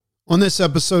On this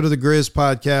episode of the Grizz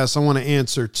Podcast, I want to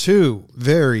answer two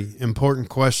very important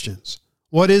questions.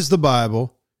 What is the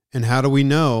Bible, and how do we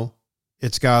know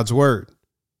it's God's Word?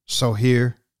 So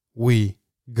here we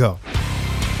go.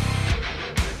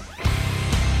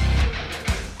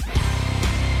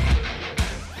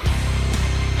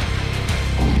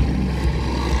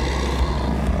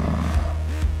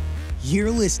 You're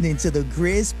listening to the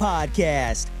Grizz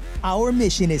Podcast. Our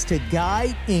mission is to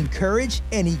guide, encourage,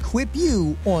 and equip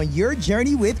you on your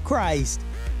journey with Christ.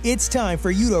 It's time for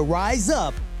you to rise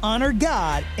up, honor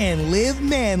God, and live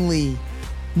manly.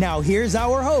 Now here's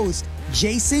our host,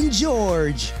 Jason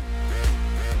George.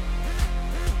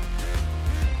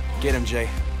 Get him, Jay.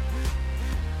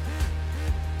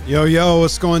 Yo,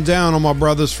 what's going down, all my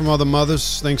brothers from other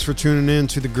mothers? Thanks for tuning in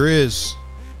to the Grizz.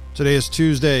 Today is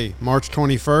Tuesday, March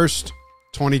 21st,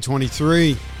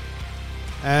 2023.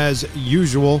 As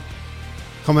usual,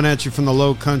 coming at you from the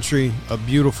low country of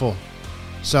beautiful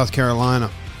South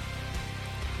Carolina.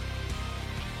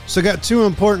 So I got two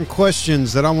important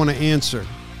questions that I want to answer.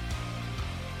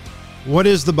 What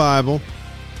is the Bible,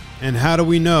 and how do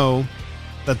we know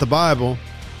that the Bible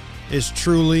is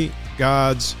truly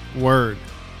God's Word?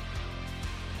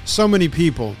 So many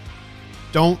people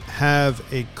don't have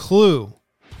a clue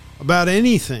about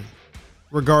anything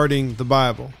regarding the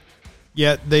Bible.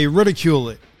 Yet they ridicule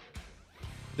it.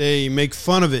 They make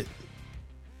fun of it.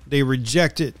 They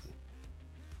reject it.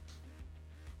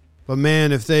 But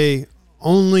man, if they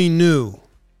only knew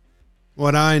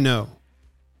what I know,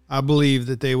 I believe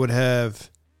that they would have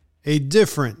a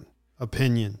different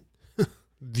opinion,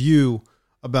 view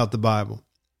about the Bible.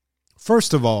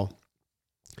 First of all,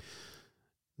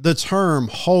 the term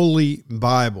Holy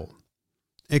Bible,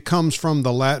 it comes from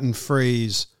the Latin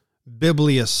phrase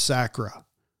Biblia Sacra,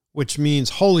 which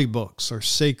means holy books or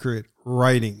sacred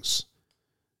writings.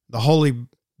 The Holy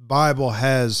Bible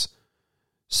has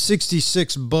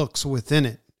 66 books within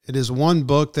it. It is one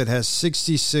book that has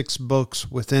 66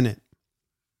 books within it.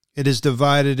 It is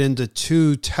divided into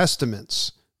two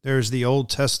testaments. There's the Old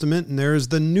Testament and there is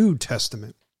the New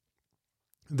Testament.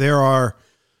 There are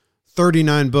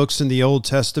 39 books in the Old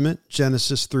Testament,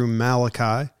 Genesis through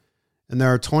Malachi, and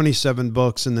there are 27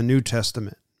 books in the New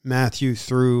Testament, Matthew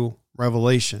through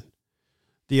Revelation.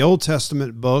 The Old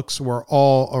Testament books were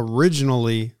all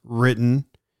originally written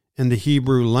in the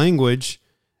Hebrew language,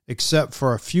 except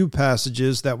for a few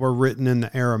passages that were written in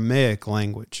the Aramaic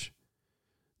language.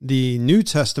 The New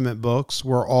Testament books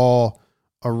were all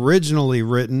originally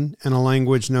written in a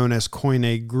language known as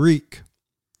Koine Greek.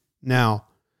 Now,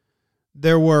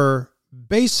 there were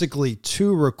basically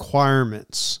two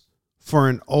requirements for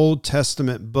an Old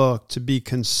Testament book to be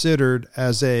considered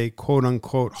as a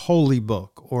quote-unquote holy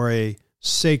book or a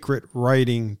sacred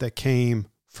writing that came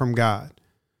from God.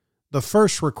 The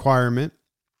first requirement,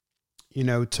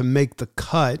 to make the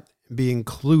cut, be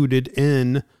included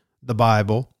in the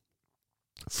Bible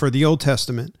for the Old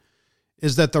Testament,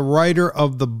 is that the writer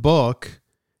of the book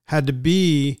had to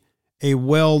be a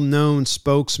well-known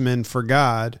spokesman for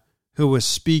God who was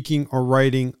speaking or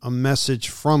writing a message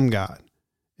from God.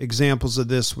 Examples of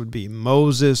this would be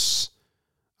Moses,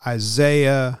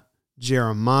 Isaiah,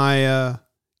 Jeremiah,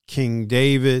 King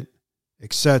David,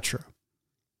 etc.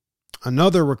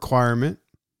 Another requirement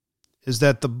is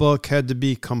that the book had to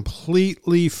be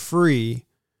completely free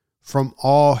from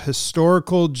all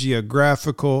historical,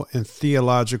 geographical, and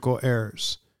theological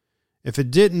errors. If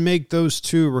it didn't make those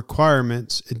two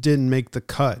requirements, it didn't make the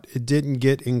cut. It didn't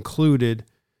get included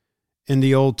in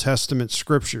the Old Testament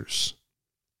scriptures.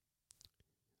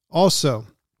 Also,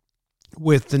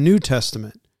 with the New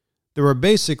Testament, there were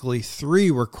basically three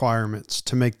requirements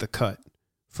to make the cut,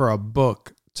 for a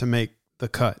book to make the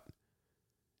cut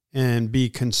and be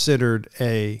considered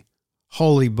a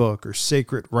holy book or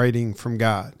sacred writing from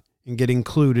God and get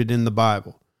included in the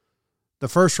Bible. The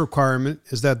first requirement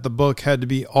is that the book had to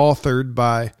be authored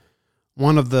by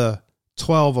one of the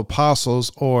 12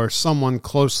 apostles or someone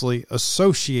closely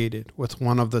associated with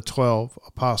one of the 12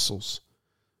 apostles.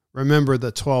 Remember,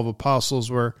 the 12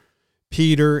 apostles were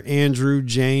Peter, Andrew,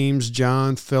 James,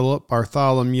 John, Philip,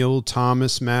 Bartholomew,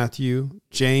 Thomas, Matthew,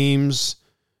 James,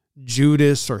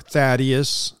 Judas or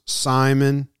Thaddeus,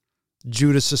 Simon,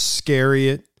 Judas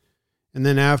Iscariot, and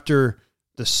then after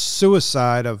the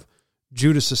suicide of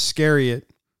Judas Iscariot,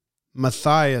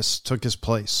 Matthias took his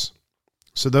place.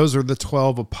 So those are the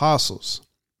 12 apostles.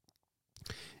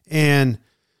 And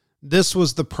this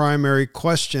was the primary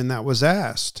question that was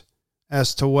asked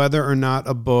as to whether or not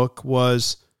a book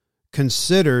was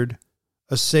considered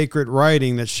a sacred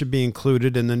writing that should be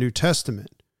included in the New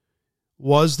Testament.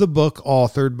 Was the book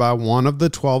authored by one of the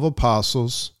 12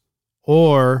 apostles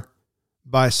or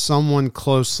by someone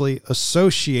closely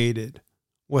associated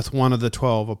with one of the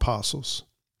 12 apostles.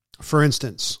 For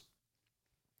instance,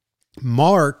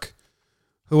 Mark,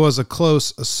 who was a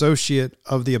close associate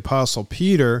of the apostle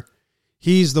Peter,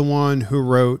 he's the one who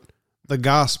wrote the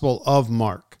Gospel of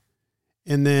Mark.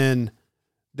 And then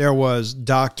there was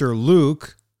Dr.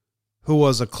 Luke, who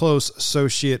was a close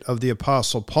associate of the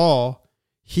apostle Paul.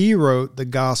 He wrote the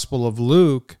Gospel of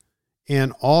Luke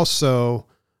and also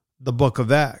the book of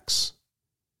Acts.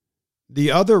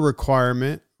 The other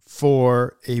requirement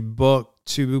for a book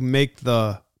to make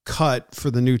the cut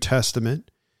for the New Testament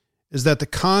is that the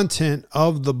content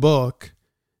of the book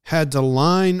had to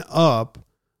line up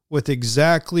with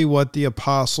exactly what the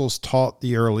apostles taught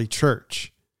the early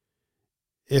church.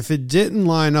 If it didn't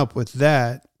line up with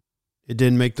that, it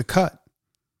didn't make the cut.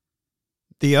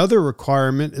 The other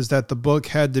requirement is that the book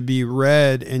had to be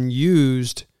read and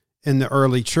used in the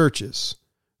early churches.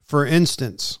 For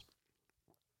instance,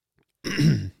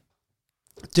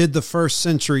 did the first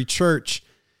century church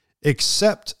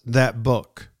accept that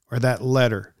book or that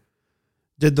letter?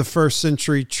 Did the first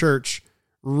century church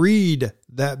read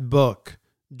that book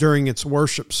during its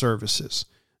worship services?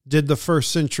 Did the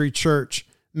first century church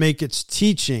make its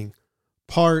teaching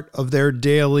part of their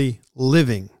daily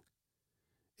living?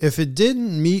 If it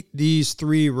didn't meet these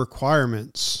three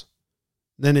requirements,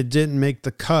 then it didn't make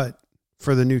the cut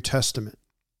for the New Testament.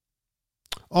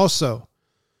 Also,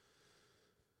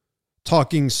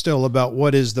 talking still about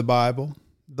what is the Bible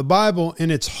in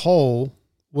its whole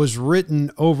was written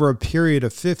over a period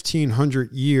of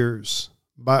 1,500 years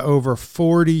by over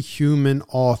 40 human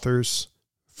authors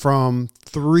from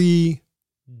 3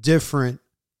 different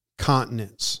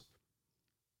continents.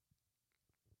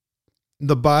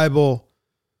 The Bible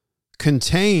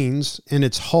contains in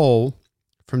its whole,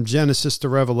 from Genesis to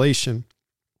Revelation,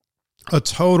 a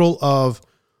total of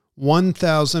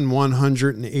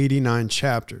 1,189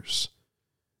 chapters.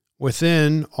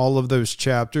 Within all of those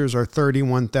chapters are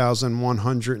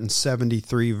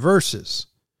 31,173 verses.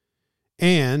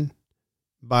 And,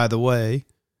 by the way,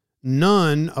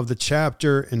 none of the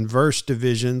chapter and verse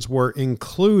divisions were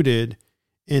included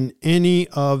in any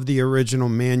of the original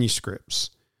manuscripts.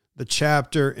 The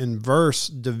chapter and verse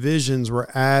divisions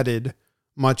were added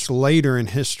much later in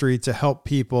history to help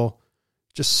people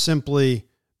just simply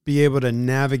be able to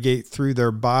navigate through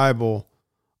their Bible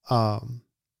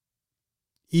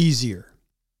easier,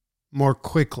 more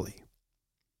quickly.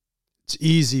 It's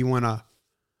easy when a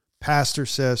pastor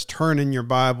says, turn in your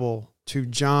Bible to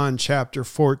John chapter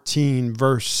 14,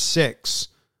 verse 6.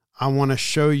 I want to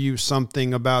show you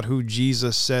something about who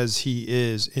Jesus says he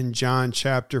is in John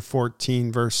chapter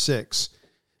 14, verse 6.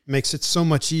 It makes it so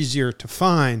much easier to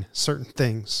find certain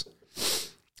things.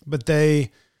 But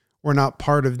they were not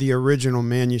part of the original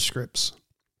manuscripts.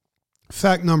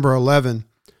 Fact number 11,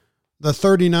 the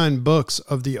 39 books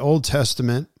of the Old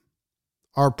Testament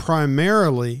are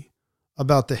primarily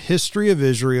about the history of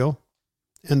Israel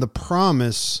and the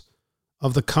promise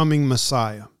of the coming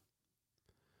Messiah.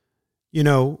 You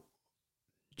know,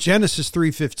 Genesis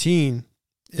 3:15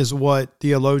 is what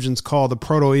theologians call the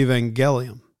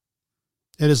proto-evangelium.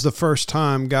 It is the first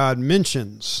time God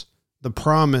mentions the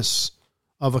promise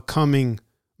of a coming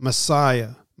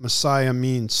Messiah. Messiah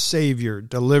means Savior,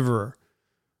 Deliverer.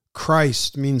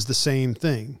 Christ means the same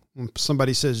thing. When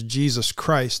somebody says Jesus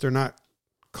Christ, they're not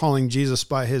calling Jesus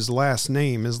by his last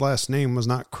name. His last name was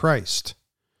not Christ.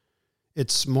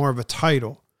 It's more of a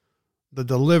title. The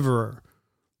Deliverer,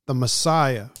 the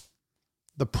Messiah,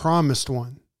 the Promised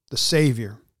One, the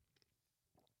Savior.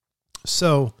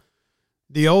 So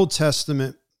the Old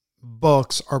Testament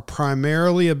books are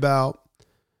primarily about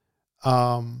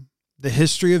the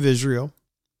history of Israel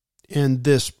and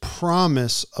this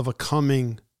promise of a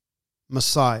coming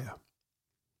Messiah.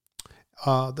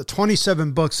 The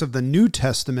 27 books of the New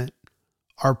Testament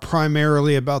are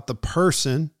primarily about the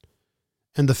person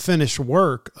and the finished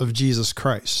work of Jesus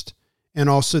Christ, and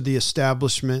also the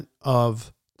establishment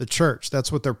of the church.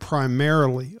 That's what they're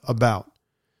primarily about.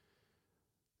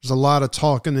 There's a lot of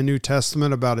talk in the New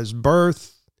Testament about his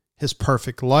birth, his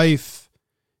perfect life,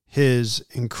 his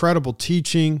incredible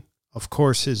teaching, of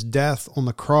course, his death on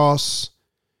the cross,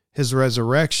 his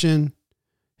resurrection,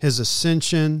 his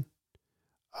ascension,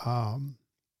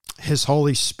 his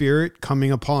Holy Spirit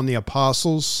coming upon the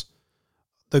apostles,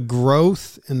 the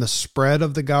growth and the spread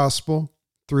of the gospel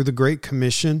through the Great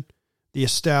Commission, the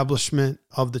establishment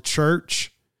of the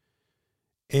church,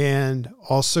 and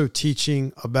also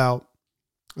teaching about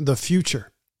the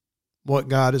future, what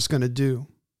God is going to do,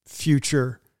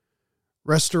 future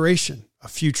restoration, a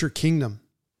future kingdom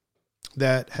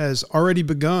that has already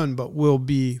begun but will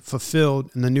be fulfilled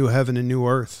in the new heaven and new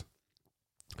earth.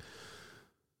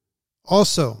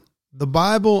 Also, the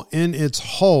Bible in its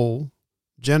whole,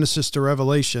 Genesis to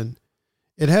Revelation,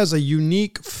 it has a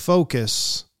unique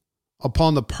focus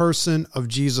upon the person of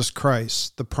Jesus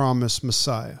Christ, the promised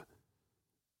Messiah.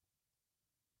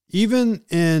 Even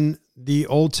in the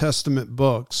Old Testament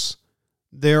books,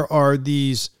 there are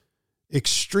these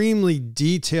extremely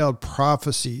detailed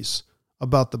prophecies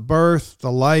about the birth,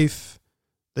 the life,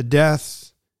 the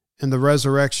death, and the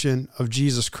resurrection of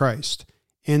Jesus Christ.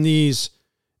 And these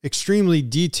extremely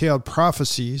detailed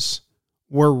prophecies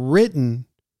were written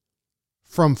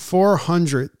from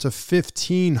 400 to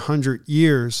 1500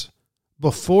 years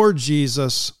before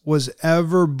Jesus was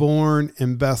ever born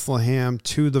in Bethlehem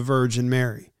to the Virgin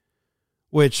Mary,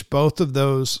 which both of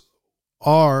those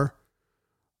are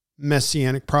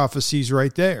messianic prophecies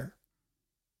right there.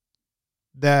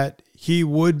 That he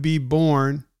would be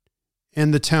born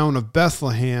in the town of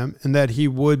Bethlehem and that he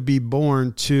would be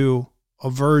born to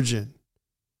a virgin.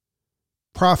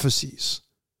 Prophecies.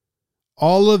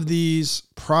 All of these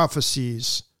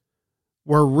prophecies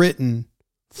were written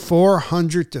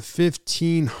 400 to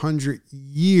 1500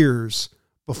 years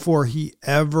before he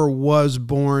ever was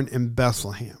born in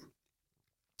Bethlehem.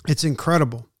 It's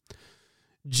incredible.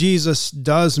 Jesus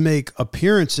does make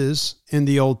appearances in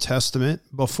the Old Testament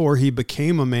before he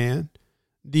became a man.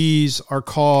 These are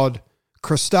called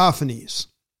Christophanies.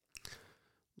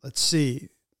 Let's see.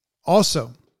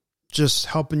 Also, just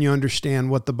helping you understand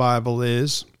what the Bible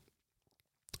is,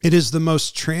 it is the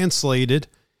most translated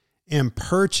and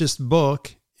purchased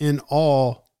book in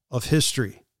all of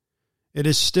history. It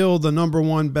is still the number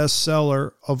one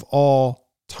bestseller of all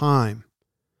time.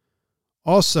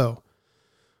 Also,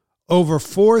 over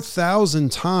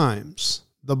 4,000 times,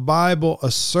 the Bible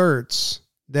asserts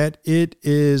that it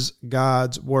is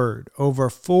God's word. Over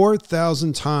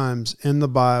 4,000 times in the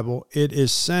Bible, it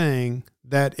is saying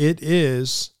that it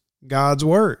is God's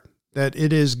word, that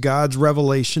it is God's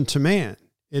revelation to man.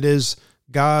 It is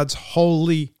God's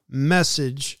holy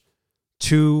message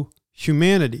to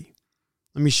humanity.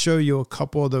 Let me show you a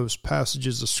couple of those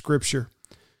passages of Scripture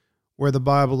where the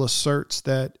Bible asserts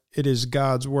that it is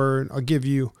God's word. I'll give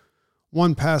you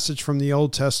one passage from the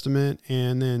Old Testament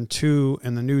and then two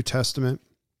in the New Testament.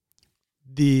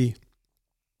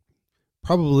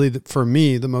 For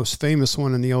me, the most famous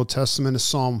one in the Old Testament is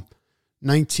Psalm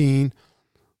 19,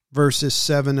 verses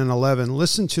 7 and 11.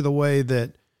 Listen to the way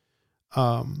that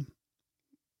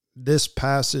this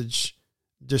passage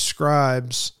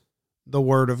describes the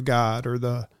Word of God, or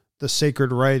the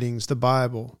sacred writings, the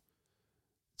Bible.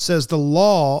 It says, the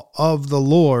law of the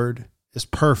Lord is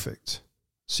perfect.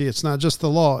 See, it's not just the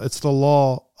law, it's the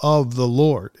law of the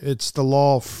Lord. It's the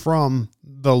law from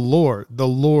the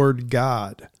Lord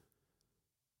God,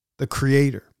 the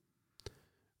Creator.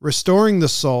 Restoring the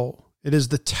soul, it is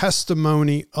the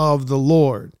testimony of the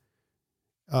Lord.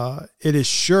 It is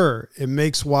sure, it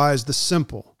makes wise the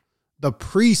simple. The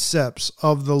precepts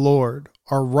of the Lord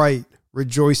are right,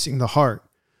 rejoicing the heart.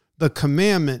 The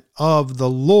commandment of the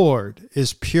Lord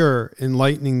is pure,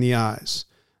 enlightening the eyes.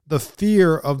 The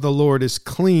fear of the Lord is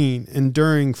clean,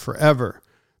 enduring forever.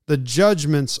 The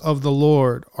judgments of the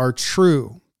Lord are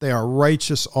true. They are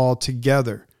righteous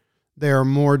altogether. They are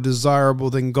more desirable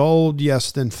than gold,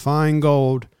 yes, than fine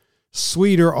gold,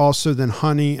 sweeter also than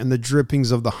honey and the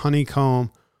drippings of the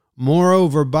honeycomb.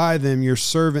 Moreover, by them your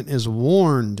servant is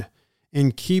warned.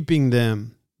 In keeping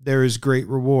them, there is great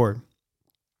reward.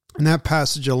 In that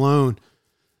passage alone,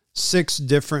 6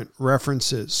 different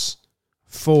references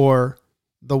for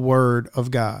the Word of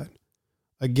God.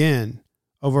 Again,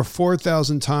 over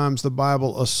 4,000 times the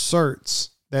Bible asserts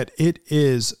that it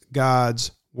is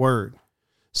God's Word.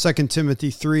 2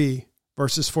 Timothy 3,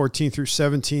 verses 14 through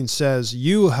 17 says,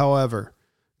 you, however,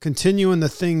 continue in the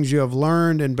things you have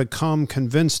learned and become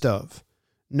convinced of,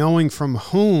 knowing from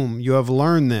whom you have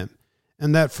learned them,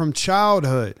 and that from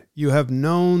childhood you have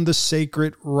known the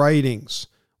sacred writings.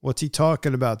 What's he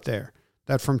talking about there?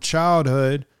 That from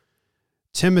childhood,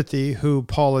 Timothy, who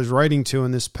Paul is writing to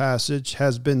in this passage,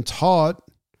 has been taught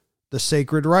the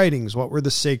sacred writings. What were the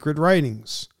sacred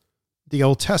writings? The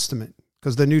Old Testament,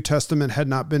 because the New Testament had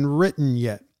not been written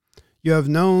yet. You have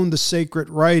known the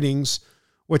sacred writings,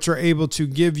 which are able to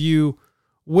give you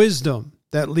wisdom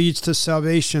that leads to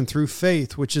salvation through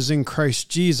faith, which is in Christ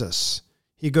Jesus.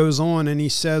 He goes on and he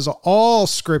says, all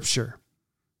Scripture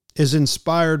is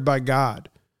inspired by God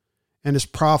and is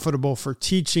profitable for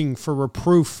teaching, for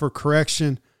reproof, for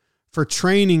correction, for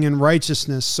training in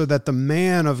righteousness, so that the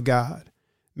man of God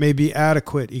may be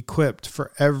adequate, equipped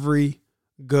for every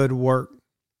good work.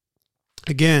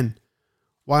 Again,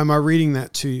 why am I reading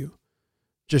that to you?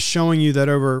 Just showing you that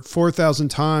over 4,000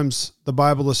 times the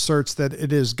Bible asserts that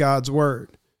it is God's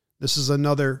Word. This is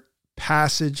another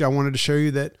passage I wanted to show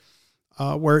you that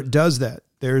where it does that.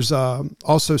 There's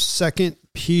also 2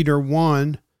 Peter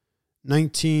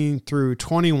 1:19 through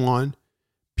 21.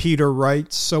 Peter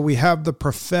writes, "So we have the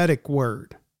prophetic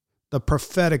word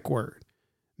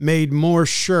made more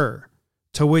sure,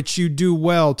 to which you do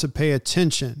well to pay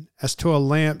attention as to a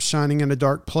lamp shining in a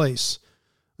dark place,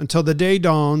 until the day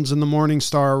dawns and the morning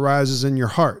star arises in your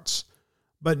hearts.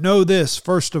 But know this,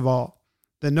 first of all,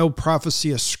 that no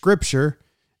prophecy of Scripture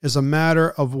is a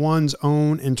matter of one's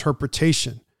own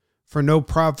interpretation, for no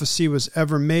prophecy was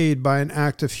ever made by an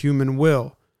act of human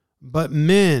will, but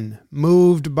men,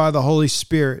 moved by the Holy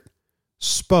Spirit,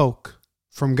 spoke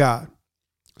from God."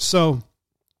 So,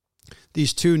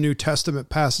 these two New Testament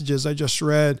passages I just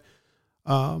read,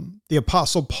 the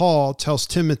Apostle Paul tells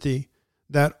Timothy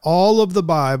that all of the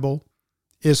Bible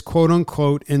is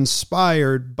quote-unquote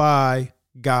inspired by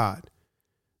God.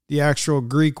 The actual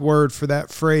Greek word for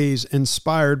that phrase,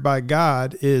 inspired by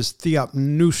God, is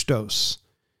theopneustos.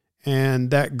 And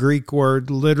that Greek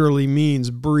word literally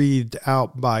means breathed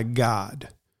out by God.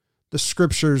 The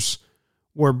Scriptures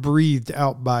were breathed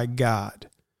out by God.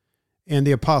 And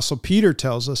the Apostle Peter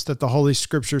tells us that the Holy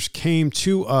Scriptures came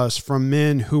to us from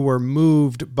men who were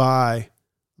moved by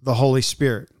the Holy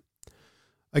Spirit.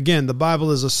 Again, the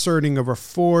Bible is asserting over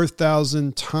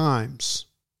 4,000 times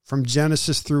from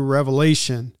Genesis through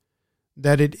Revelation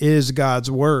that it is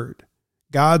God's word,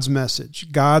 God's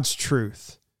message, God's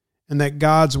truth, and that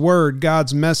God's word,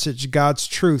 God's message, God's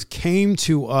truth came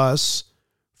to us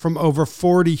from over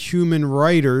 40 human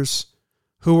writers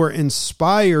who were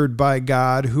inspired by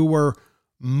God, who were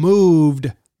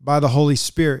moved by the Holy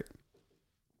Spirit.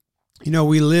 You know,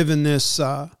 we live in this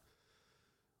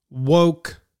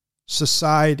woke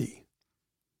society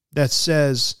that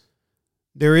says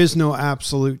there is no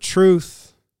absolute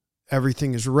truth.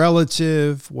 Everything is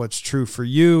relative. What's true for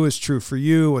you is true for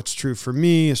you. What's true for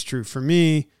me is true for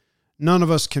me. None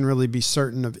of us can really be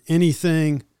certain of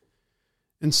anything.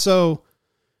 And so,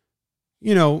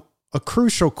 you know, a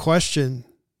crucial question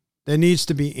that needs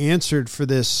to be answered for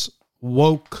this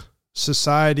woke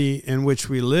society in which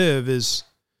we live is,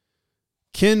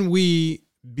 can we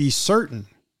be certain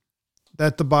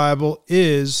that the Bible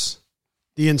is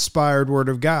the inspired word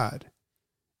of God?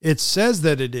 It says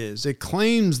that it is. It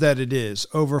claims that it is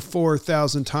over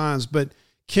 4,000 times, but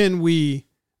can we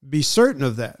be certain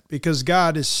of that? Because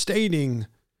God is stating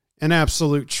an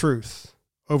absolute truth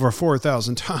over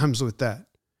 4,000 times with that.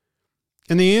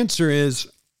 And the answer is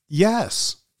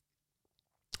yes.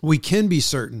 We can be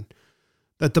certain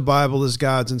that the Bible is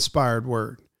God's inspired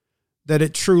word, that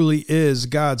it truly is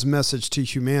God's message to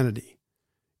humanity,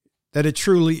 that it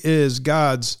truly is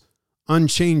God's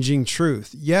unchanging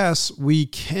truth. Yes, we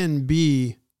can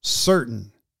be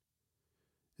certain.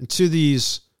 And to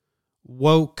these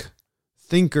woke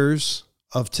thinkers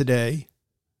of today,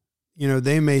 you know,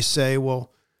 they may say,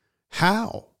 well,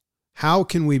 how? How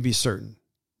can we be certain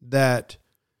that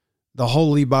the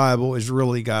Holy Bible is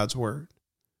really God's word?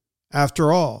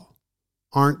 After all,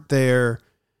 aren't there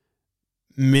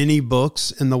many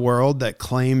books in the world that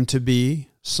claim to be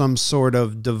some sort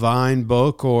of divine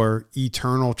book or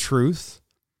eternal truth?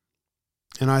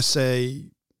 And I say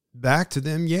back to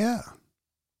them, yeah,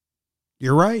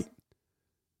 you're right.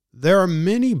 There are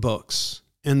many books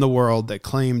in the world that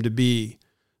claim to be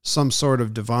some sort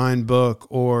of divine book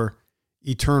or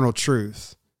eternal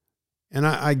truth. And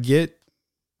I get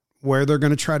where they're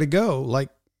going to try to go. Like,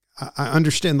 I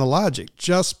understand the logic.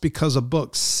 Just because a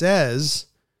book says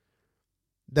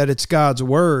that it's God's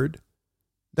word,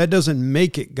 that doesn't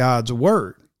make it God's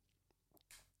word.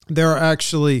 There are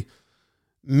actually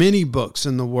many books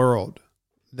in the world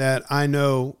that I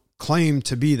know claim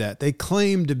to be that. They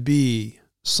claim to be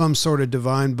some sort of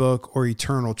divine book or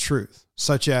eternal truth,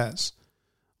 such as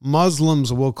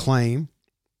Muslims will claim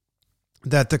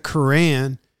that the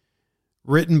Quran,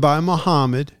 written by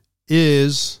Muhammad,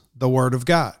 is the word of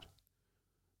God.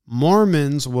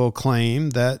 Mormons will claim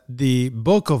that the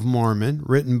Book of Mormon,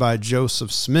 written by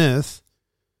Joseph Smith,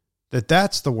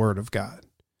 that's the word of God.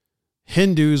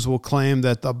 Hindus will claim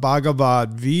that the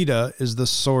Bhagavad Gita is the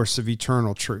source of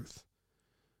eternal truth.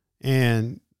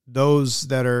 And those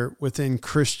that are within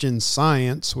Christian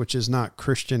Science, which is not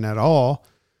Christian at all,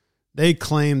 they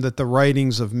claim that the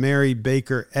writings of Mary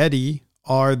Baker Eddy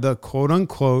are the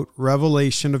quote-unquote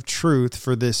revelation of truth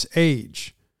for this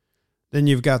age. Then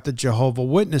you've got the Jehovah's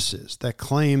Witnesses that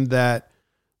claim that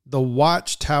the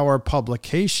Watchtower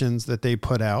publications that they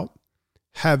put out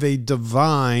have a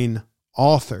divine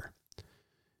author.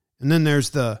 And then there's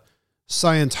the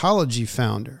Scientology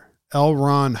founder, L.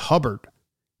 Ron Hubbard.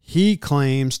 He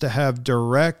claims to have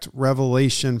direct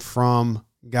revelation from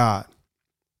God.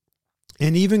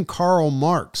 And even Karl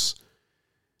Marx,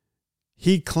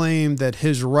 he claimed that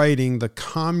his writing, the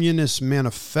Communist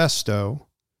Manifesto,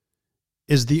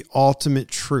 is the ultimate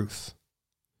truth.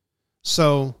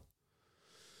 So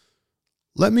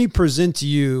let me present to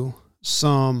you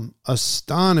some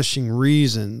astonishing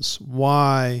reasons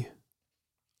why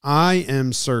I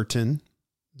am certain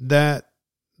that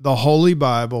the Holy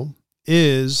Bible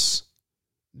is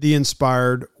the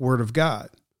inspired Word of God.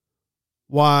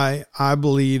 Why I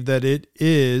believe that it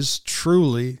is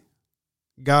truly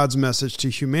God's message to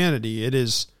humanity. It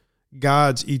is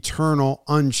God's eternal,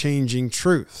 unchanging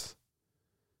truth.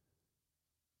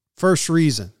 First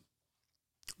reason,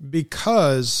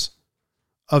 because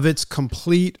of its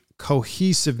complete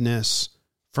cohesiveness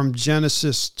from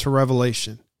Genesis to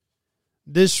Revelation.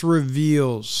 This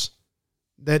reveals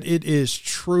that it is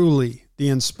truly the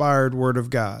inspired Word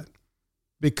of God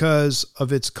because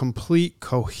of its complete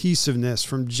cohesiveness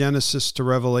from Genesis to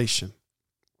Revelation.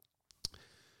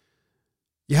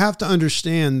 You have to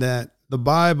understand that the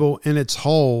Bible in its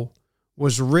whole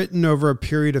was written over a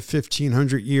period of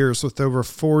 1,500 years with over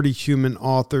 40 human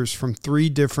authors from 3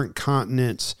 different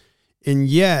continents, and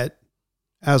yet,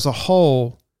 as a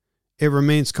whole, it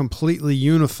remains completely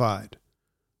unified,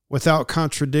 without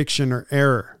contradiction or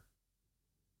error.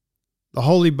 The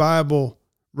Holy Bible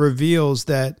reveals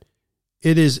that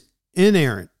it is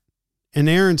inerrant.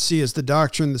 Inerrancy is the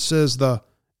doctrine that says the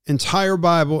entire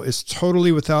Bible is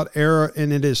totally without error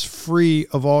and it is free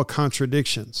of all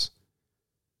contradictions.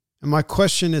 And my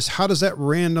question is, how does that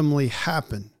randomly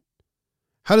happen?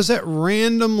 How does that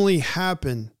randomly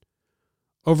happen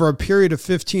over a period of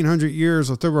 1,500 years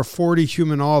with over 40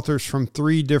 human authors from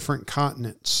 3 different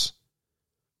continents?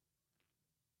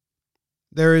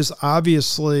 There is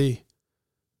obviously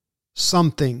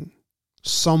something,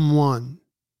 someone,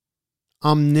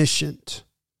 omniscient,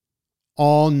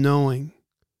 all-knowing,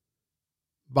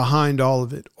 behind all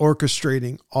of it,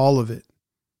 orchestrating all of it,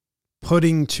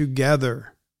 putting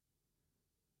together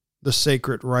the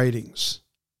sacred writings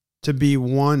to be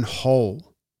one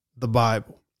whole, the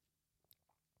Bible.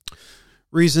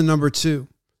 Reason number 2,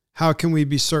 how can we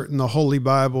be certain the Holy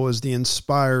Bible is the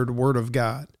inspired Word of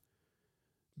God?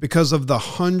 Because of the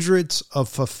hundreds of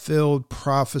fulfilled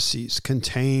prophecies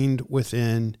contained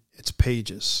within its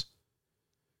pages.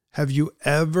 Have you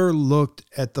ever looked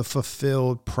at the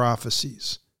fulfilled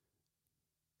prophecies?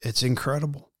 It's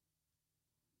incredible.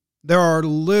 There are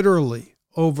literally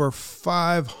over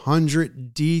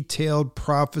 500 detailed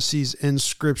prophecies in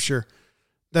Scripture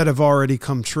that have already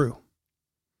come true.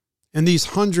 And these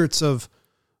hundreds of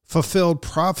fulfilled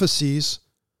prophecies,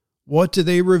 what do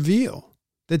they reveal?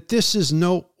 That this is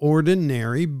no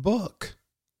ordinary book.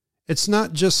 It's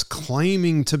not just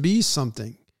claiming to be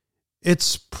something.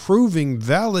 It's proving,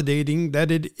 validating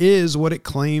that it is what it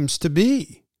claims to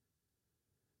be.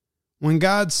 When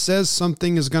God says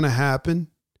something is going to happen,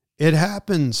 it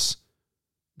happens.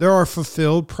 There are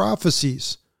fulfilled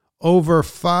prophecies. Over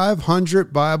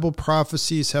 500 Bible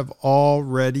prophecies have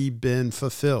already been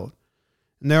fulfilled.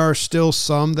 And there are still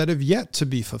some that have yet to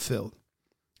be fulfilled.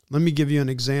 Let me give you an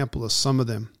example of some of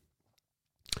them.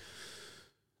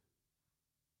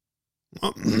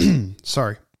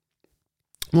 Sorry.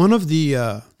 One of the,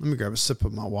 let me grab a sip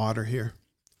of my water here.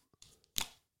 A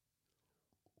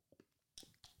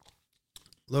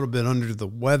little bit under the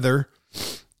weather,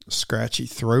 scratchy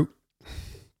throat.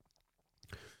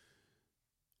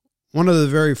 One of the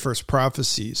very first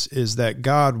prophecies is that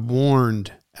God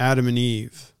warned Adam and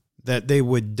Eve that they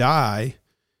would die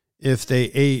if they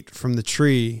ate from the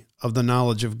tree of the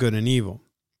knowledge of good and evil.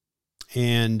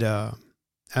 And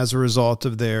as a result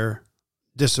of their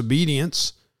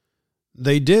disobedience,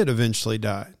 they did eventually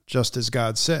die, just as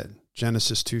God said.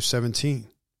 Genesis 2:17.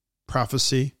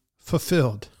 Prophecy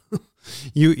fulfilled.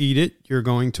 You eat it, you're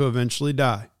going to eventually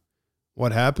die.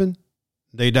 What happened?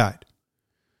 They died.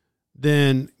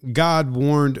 Then God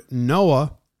warned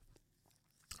Noah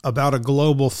about a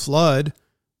global flood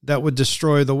that would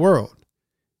destroy the world.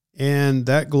 And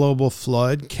that global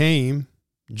flood came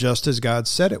just as God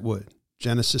said it would.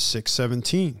 Genesis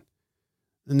 6:17.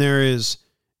 And there is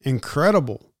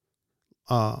incredible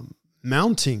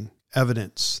mounting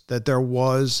evidence that there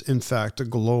was, in fact, a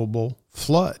global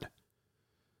flood.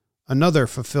 Another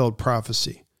fulfilled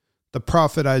prophecy. The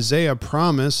prophet Isaiah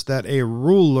promised that a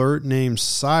ruler named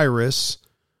Cyrus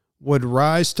would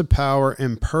rise to power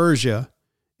in Persia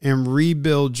and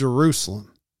rebuild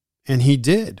Jerusalem. And he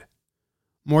did.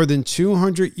 More than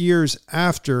 200 years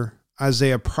after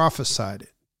Isaiah prophesied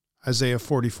it. Isaiah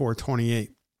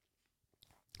 44:28.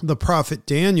 The prophet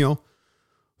Daniel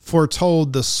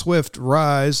foretold the swift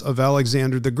rise of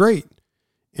Alexander the Great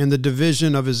and the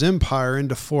division of his empire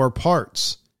into 4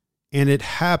 parts. And it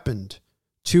happened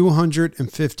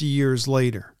 250 years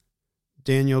later.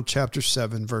 Daniel chapter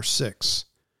 7, verse 6.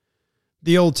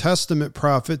 The Old Testament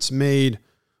prophets made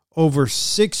over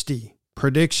 60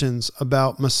 predictions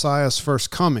about Messiah's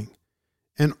first coming,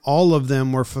 and all of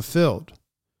them were fulfilled.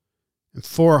 And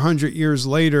 400 years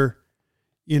later,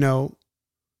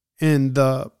 in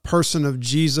the person of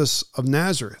Jesus of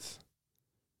Nazareth,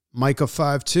 Micah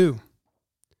 5:2.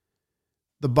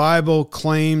 The Bible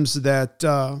claims that,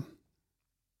 I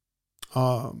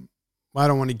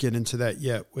don't want to get into that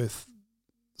yet with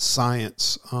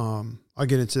science. I'll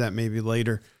get into that maybe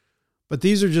later. But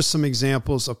these are just some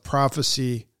examples of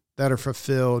prophecy that are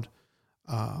fulfilled.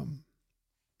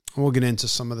 We'll get into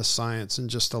some of the science in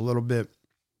just a little bit.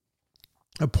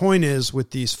 The point is,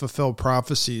 with these fulfilled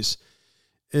prophecies,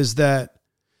 is that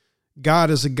God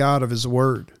is a God of his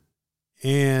word.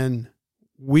 And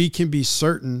we can be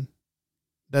certain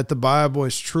that the Bible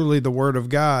is truly the word of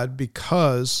God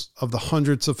because of the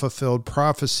hundreds of fulfilled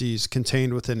prophecies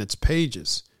contained within its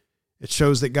pages. It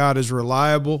shows that God is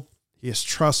reliable, he is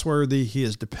trustworthy, he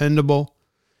is dependable,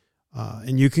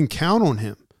 and you can count on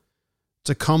him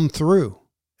to come through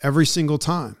every single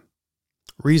time.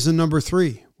 Reason number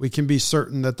 3, we can be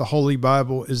certain that the Holy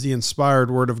Bible is the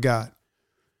inspired word of God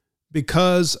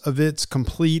because of its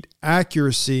complete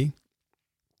accuracy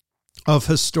of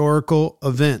historical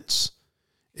events.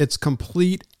 Its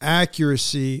complete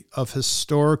accuracy of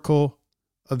historical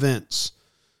events.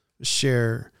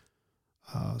 Share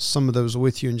some of those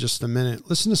with you in just a minute.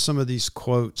 Listen to some of these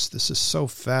quotes. This is so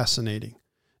fascinating.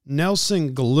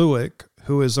 Nelson Glueck,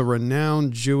 who is a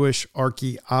renowned Jewish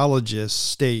archaeologist,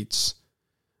 states,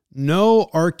 "No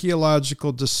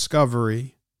archaeological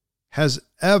discovery has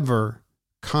ever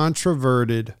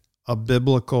controverted a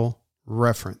biblical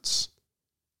reference.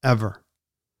 Ever."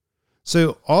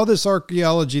 So all this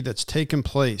archaeology that's taken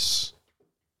place,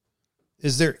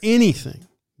 is there anything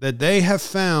that they have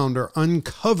found or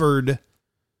uncovered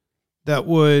that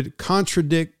would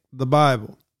contradict the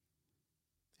Bible?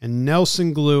 And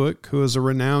Nelson Glueck, who is a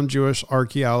renowned Jewish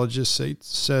archaeologist,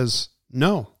 says,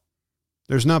 no,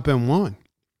 there's not been one.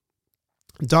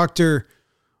 Dr.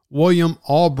 William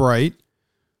Albright,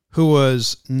 who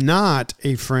was not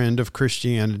a friend of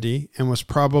Christianity and was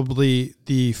probably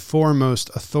the foremost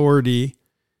authority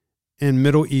in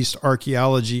Middle East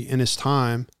archaeology in his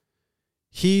time,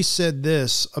 he said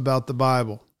this about the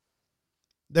Bible: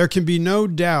 "There can be no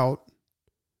doubt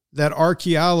that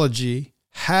archaeology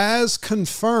has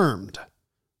confirmed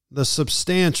the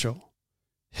substantial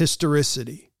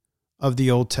historicity of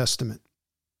the Old Testament."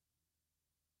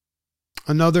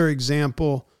 Another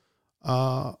example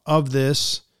of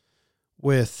this,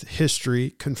 with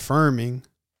history confirming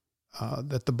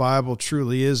that the Bible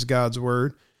truly is God's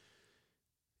word,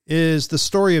 is the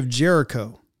story of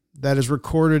Jericho that is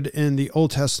recorded in the Old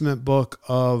Testament book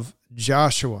of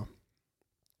Joshua.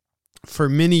 For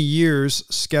many years,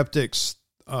 skeptics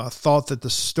thought that the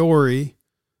story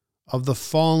of the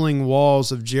falling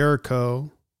walls of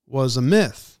Jericho was a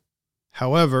myth.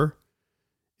 However,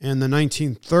 in the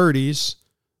 1930s,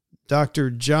 Dr.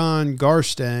 John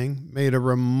Garstang made a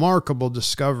remarkable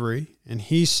discovery, and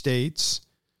he states,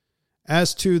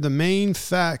 "As to the main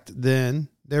fact, then,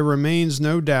 there remains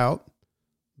no doubt.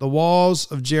 The walls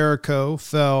of Jericho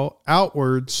fell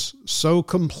outwards so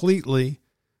completely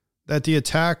that the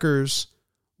attackers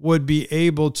would be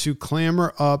able to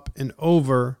clamber up and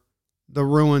over the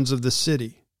ruins of the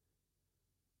city.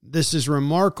 This is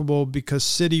remarkable because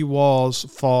city walls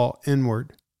fall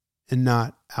inward and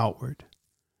not outward."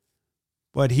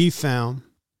 But he found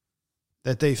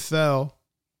that they fell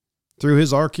through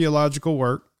his archaeological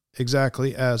work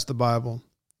exactly as the Bible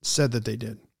said that they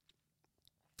did.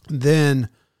 Then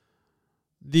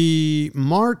the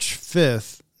March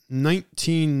 5th,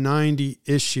 1990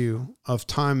 issue of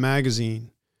Time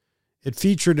magazine, it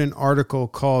featured an article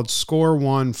called "Score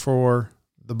One for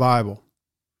the Bible."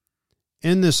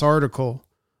 In this article,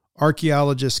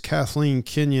 archaeologist Kathleen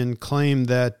Kenyon claimed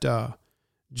that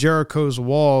Jericho's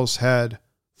walls had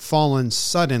fallen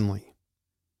suddenly,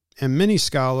 and many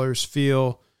scholars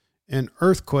feel an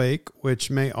earthquake, which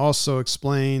may also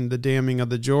explain the damming of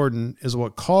the Jordan, is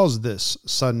what caused this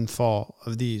sudden fall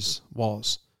of these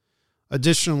walls.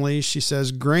 Additionally, she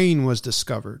says grain was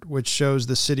discovered, which shows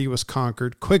the city was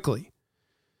conquered quickly.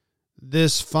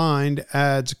 This find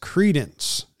adds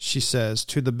credence, she says,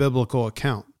 to the biblical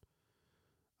account.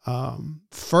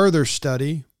 Further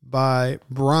study by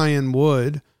Brian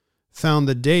Wood found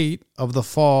the date of the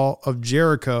fall of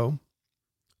Jericho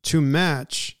to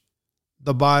match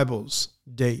the Bible's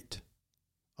date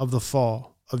of the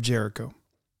fall of Jericho.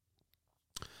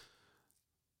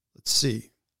 let's see.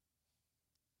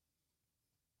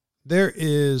 There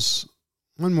is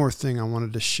one more thing I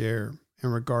wanted to share in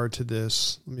regard to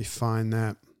this. Let me find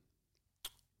that.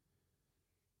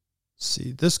 Let's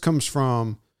see, this comes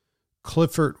from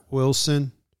Clifford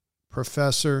Wilson,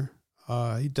 professor.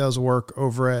 He does work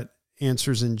over at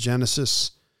Answers in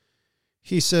Genesis.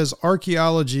 He says,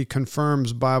 archaeology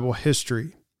confirms Bible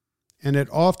history, and it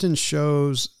often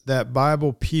shows that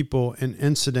Bible people and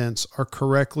incidents are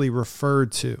correctly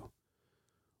referred to.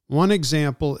 One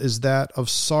example is that of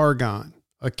Sargon,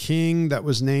 a king that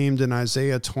was named in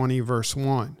Isaiah 20, verse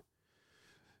 1.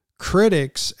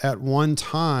 Critics at one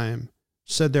time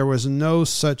said there was no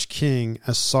such king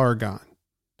as Sargon.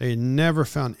 They had never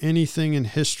found anything in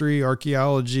history,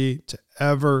 archaeology, to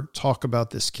ever talk about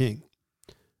this king.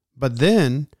 But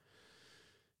then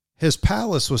his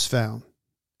palace was found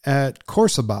at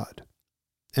Khorsabad,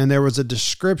 and there was a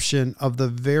description of the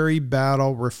very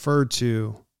battle referred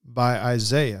to by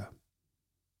Isaiah.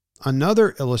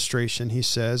 Another illustration, he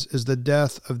says, is the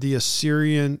death of the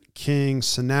Assyrian king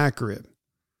Sennacherib.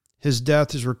 His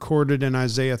death is recorded in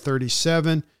Isaiah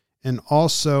 37 and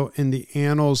also in the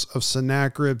annals of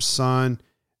Sennacherib's son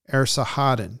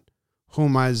Esarhaddon,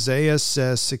 whom Isaiah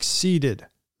says succeeded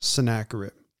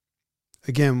Sennacherib.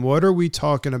 Again, what are we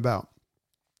talking about?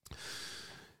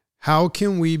 How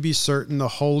can we be certain the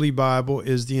Holy Bible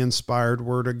is the inspired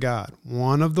Word of God?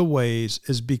 One of the ways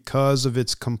is because of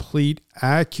its complete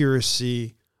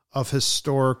accuracy of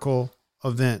historical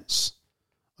events.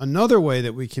 Another way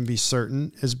that we can be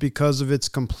certain is because of its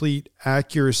complete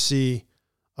accuracy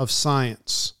of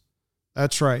science.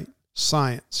 That's right,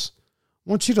 science. I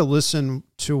want you to listen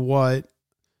to what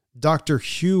Dr.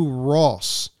 Hugh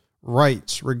Ross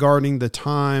writes regarding the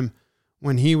time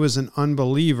when he was an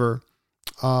unbeliever,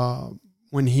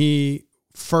 when he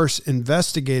first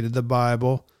investigated the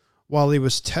Bible while he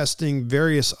was testing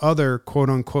various other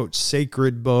quote-unquote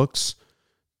sacred books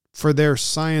for their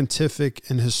scientific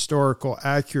and historical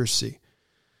accuracy.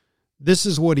 This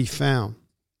is what he found,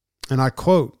 and I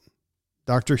quote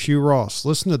Dr. Hugh Ross.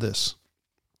 Listen to this.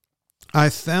 I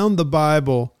found the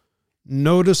Bible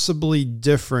noticeably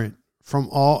different from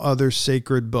all other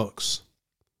sacred books.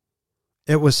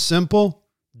 It was simple,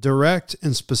 direct,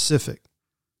 and specific.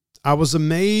 I was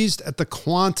amazed at the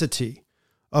quantity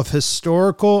of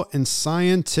historical and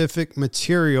scientific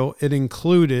material it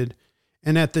included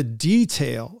and at the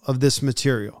detail of this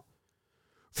material.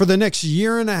 For the next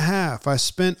year and a half, I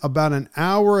spent about an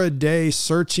hour a day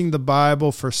searching the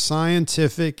Bible for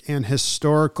scientific and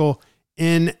historical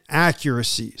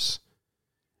inaccuracies.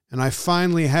 And I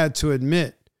finally had to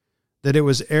admit that it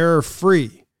was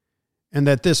error-free and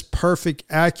that this perfect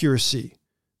accuracy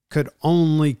could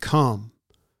only come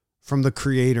from the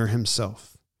Creator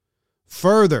himself.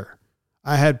 Further,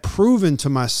 I had proven to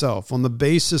myself on the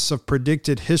basis of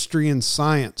predicted history and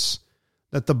science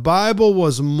that the Bible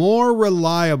was more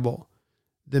reliable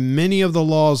than many of the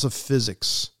laws of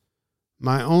physics.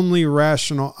 My only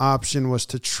rational option was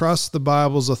to trust the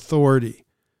Bible's authority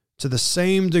to the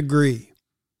same degree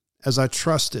as I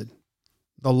trusted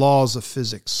the laws of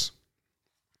physics.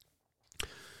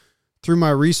 Through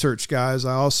my research, guys,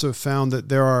 I also found that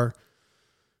there are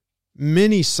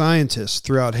many scientists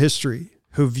throughout history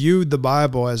who viewed the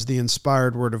Bible as the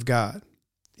inspired Word of God.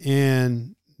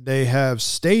 And they have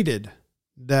stated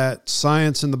that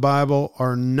science and the Bible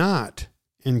are not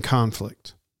in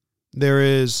conflict. There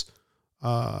is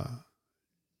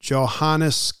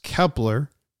Johannes Kepler,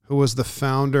 who was the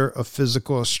founder of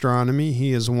physical astronomy.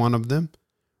 He is one of them.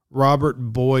 Robert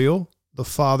Boyle, the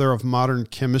father of modern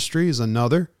chemistry, is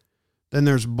another. Then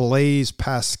there's Blaise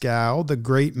Pascal, the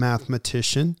great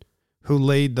mathematician, who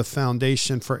laid the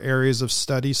foundation for areas of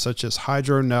study such as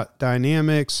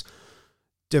hydrodynamics,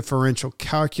 differential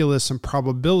calculus, and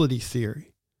probability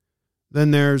theory. Then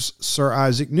there's Sir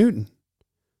Isaac Newton,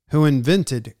 who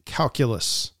invented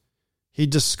calculus. He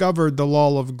discovered the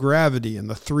law of gravity and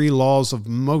the three laws of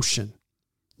motion.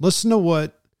 Listen to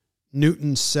what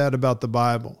Newton said about the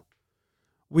Bible.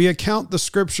 We account the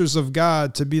scriptures of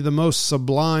God to be the most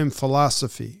sublime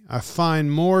philosophy. I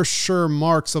find more sure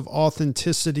marks of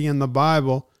authenticity in the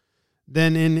Bible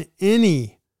than in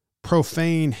any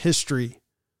profane history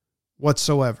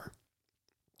whatsoever.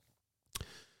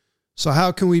 So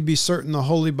how can we be certain the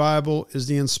Holy Bible is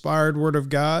the inspired Word of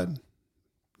God?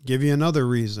 Give you another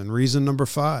reason. Reason number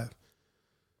 5.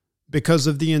 Because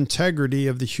of the integrity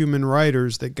of the human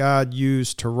writers that God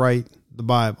used to write the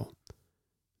Bible.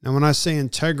 Now, when I say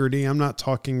integrity, I'm not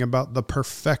talking about the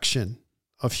perfection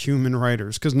of human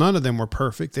writers, because none of them were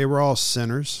perfect. They were all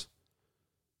sinners.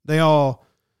 They all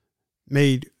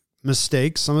made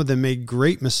mistakes. Some of them made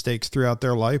great mistakes throughout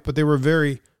their life, but they were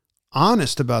very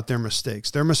honest about their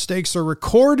mistakes. Their mistakes are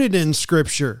recorded in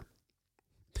Scripture.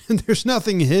 And there's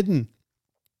nothing hidden.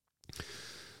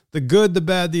 The good, the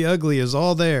bad, the ugly is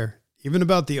all there, even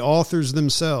about the authors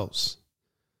themselves.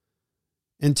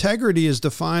 Integrity is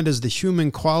defined as the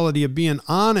human quality of being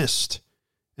honest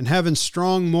and having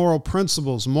strong moral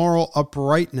principles, moral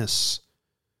uprightness.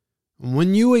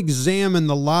 When you examine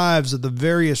the lives of the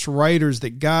various writers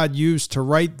that God used to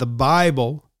write the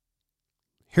Bible,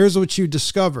 here's what you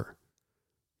discover: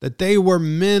 that they were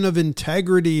men of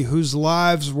integrity whose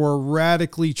lives were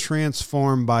radically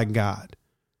transformed by God.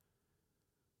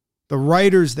 The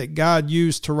writers that God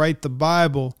used to write the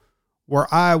Bible were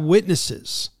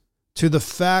eyewitnesses to the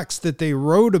facts that they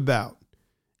wrote about,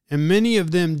 and many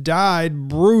of them died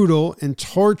brutal and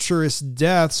torturous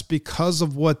deaths because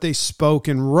of what they spoke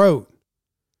and wrote.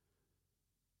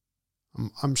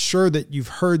 I'm sure that you've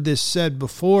heard this said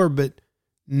before, but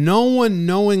no one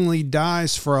knowingly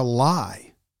dies for a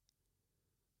lie.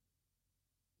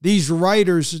 These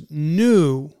writers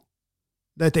knew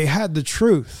that they had the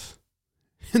truth,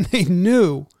 and they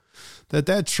knew that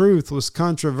that truth was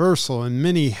controversial and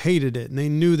many hated it, and they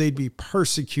knew they'd be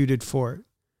persecuted for it.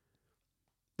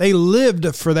 They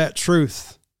lived for that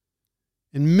truth.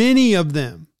 And many of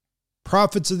them,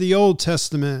 prophets of the Old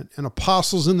Testament and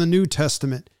apostles in the New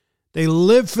Testament, they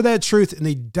lived for that truth and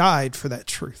they died for that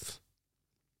truth.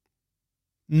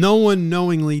 No one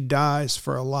knowingly dies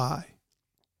for a lie.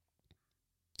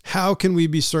 How can we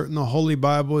be certain the Holy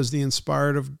Bible is the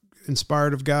inspired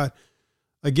of God?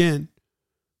 Again,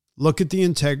 look at the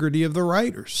integrity of the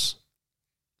writers.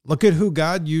 Look at who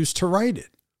God used to write it.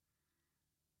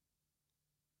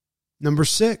 Number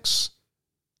 6,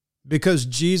 because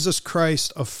Jesus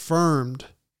Christ affirmed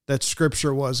that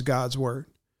Scripture was God's word.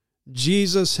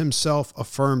 Jesus himself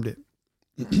affirmed it.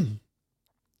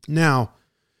 Now,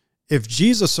 if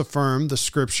Jesus affirmed the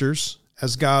Scriptures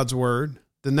as God's word,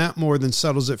 then that more than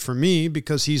settles it for me,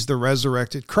 because he's the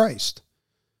resurrected Christ.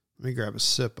 Let me grab a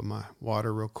sip of my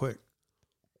water real quick.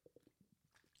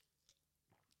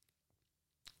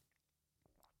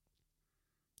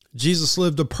 Jesus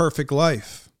lived a perfect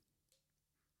life.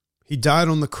 He died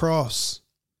on the cross.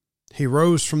 He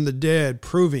rose from the dead,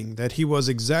 proving that he was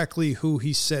exactly who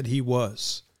he said he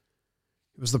was.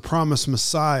 He was the promised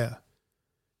Messiah.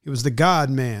 He was the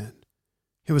God-man.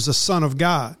 He was the Son of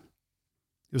God.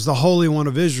 He was the Holy One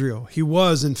of Israel. He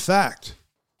was, in fact,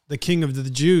 the King of the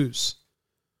Jews.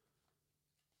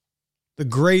 The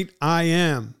great I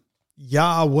am,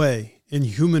 Yahweh in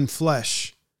human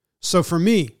flesh. So for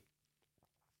me,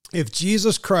 if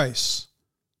Jesus Christ,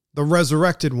 the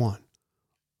resurrected one,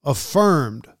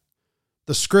 affirmed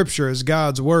the Scripture as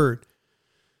God's word,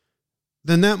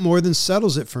 then that more than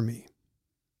settles it for me.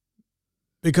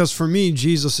 Because for me,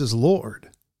 Jesus is Lord.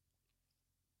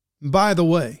 By the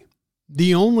way,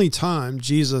 the only time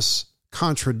Jesus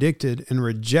contradicted and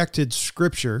rejected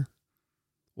Scripture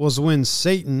was when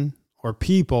Satan or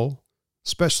people,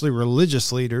 especially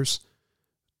religious leaders,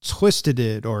 twisted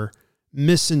it or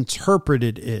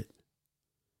misinterpreted it.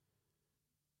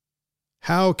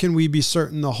 How can we be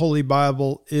certain the Holy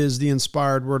Bible is the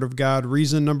inspired Word of God?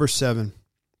 Reason number 7,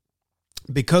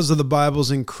 because of the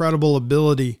Bible's incredible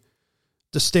ability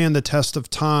to stand the test of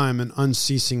time and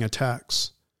unceasing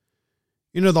attacks.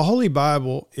 You know, the Holy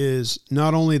Bible is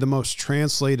not only the most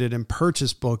translated and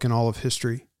purchased book in all of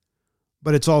history,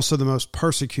 but it's also the most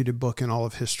persecuted book in all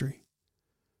of history.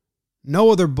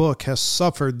 No other book has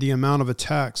suffered the amount of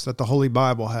attacks that the Holy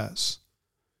Bible has.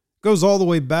 It goes all the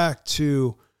way back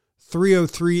to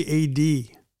 303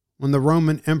 AD, when the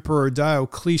Roman Emperor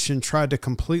Diocletian tried to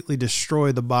completely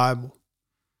destroy the Bible.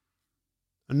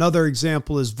 Another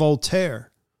example is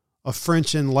Voltaire, a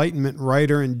French Enlightenment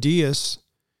writer and deist.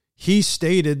 He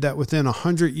stated that within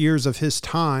 100 years of his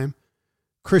time,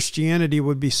 Christianity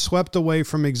would be swept away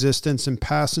from existence and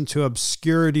pass into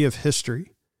obscurity of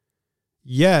history.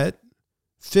 Yet,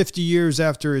 50 years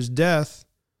after his death,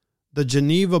 the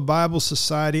Geneva Bible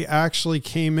Society actually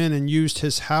came in and used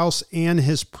his house and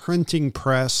his printing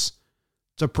press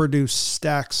to produce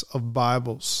stacks of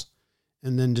Bibles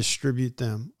and then distribute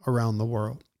them around the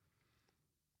world.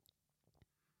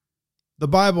 The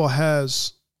Bible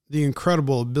has the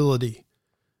incredible ability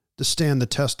to stand the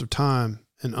test of time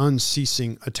and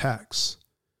unceasing attacks.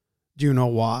 Do you know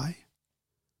why?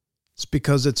 It's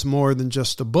because it's more than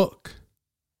just a book.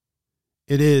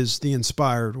 It is the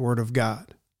inspired Word of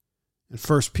God. And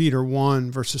 1 Peter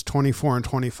 1 verses 24 and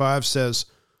 25 says,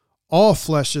 "All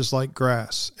flesh is like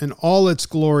grass, and all its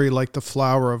glory like the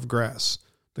flower of grass.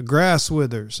 The grass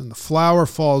withers, and the flower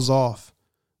falls off,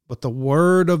 but the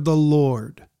word of the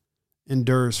Lord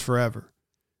endures forever."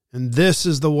 And this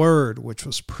is the word which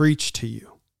was preached to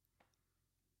you.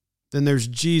 Then there's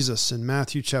Jesus in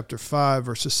Matthew chapter 5,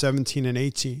 verses 17 and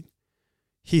 18.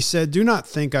 He said, "Do not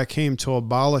think I came to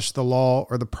abolish the law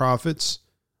or the prophets.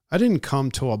 I didn't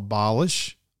come to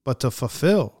abolish, but to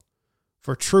fulfill.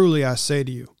 For truly I say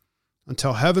to you,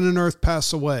 until heaven and earth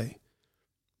pass away,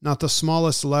 not the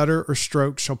smallest letter or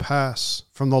stroke shall pass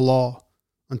from the law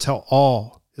until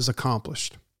all is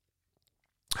accomplished."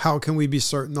 How can we be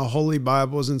certain the Holy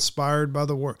Bible is inspired by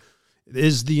the Word? It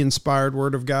is the inspired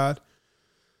Word of God.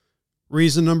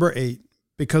 Reason number 8,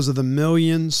 because of the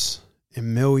millions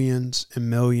and millions and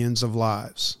millions of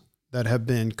lives that have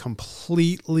been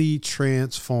completely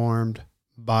transformed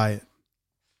by it.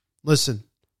 Listen,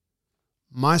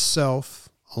 myself,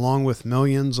 along with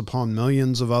millions upon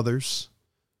millions of others,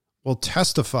 will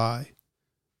testify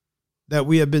that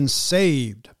we have been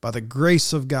saved by the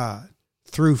grace of God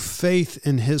through faith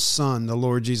in his Son, the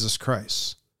Lord Jesus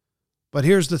Christ. But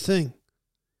here's the thing.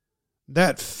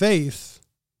 That faith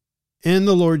in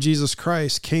the Lord Jesus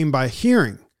Christ came by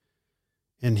hearing,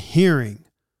 and hearing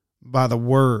by the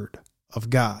word of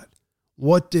God.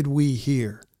 What did we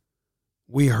hear?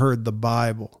 We heard the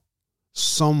Bible.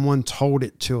 Someone told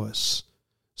it to us.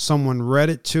 Someone read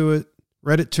it to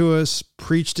us,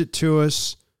 preached it to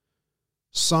us,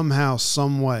 somehow,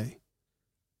 some way.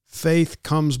 Faith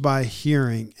comes by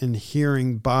hearing, and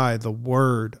hearing by the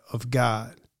word of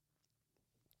God.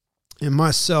 And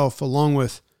myself, along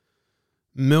with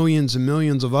millions and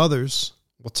millions of others,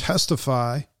 will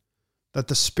testify that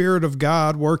the Spirit of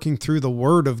God working through the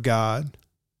Word of God,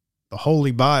 the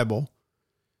Holy Bible,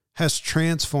 has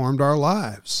transformed our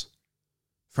lives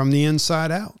from the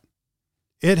inside out.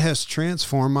 It has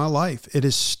transformed my life. It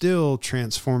is still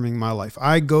transforming my life.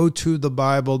 I go to the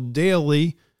Bible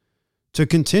daily to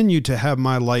continue to have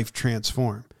my life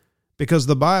transformed, because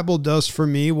the Bible does for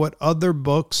me what other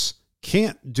books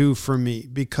can't do for me,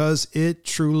 because it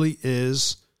truly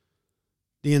is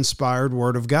the inspired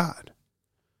Word of God.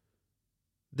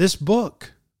 This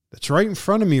book that's right in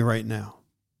front of me right now,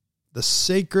 the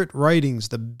sacred writings,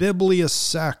 the Biblia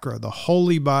Sacra, the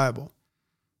Holy Bible,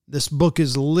 this book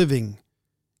is living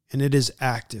and it is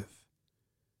active.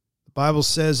 The Bible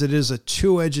says it is a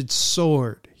two-edged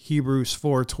sword, Hebrews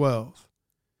 4:12.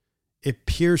 It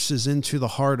pierces into the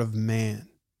heart of man.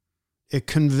 It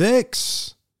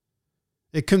convicts.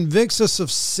 It convicts us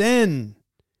of sin.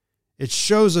 It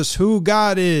shows us who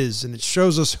God is, and it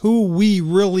shows us who we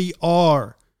really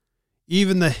are,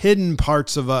 even the hidden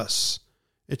parts of us.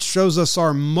 It shows us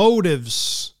our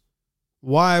motives,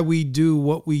 why we do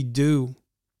what we do,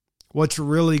 what's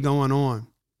really going on.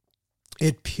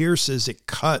 It pierces, it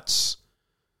cuts,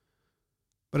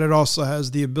 but it also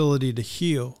has the ability to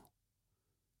heal,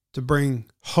 to bring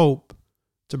hope,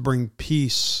 to bring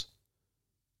peace,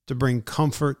 to bring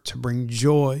comfort, to bring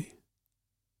joy,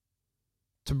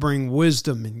 to bring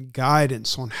wisdom and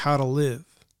guidance on how to live.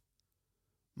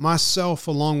 Myself,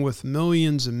 along with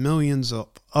millions and millions of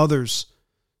others,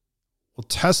 will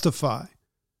testify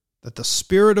that the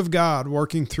Spirit of God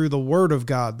working through the Word of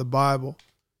God, the Bible,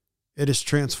 it has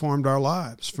transformed our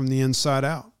lives from the inside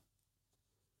out.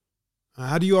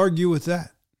 How do you argue with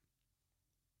that?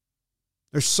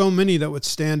 There's so many that would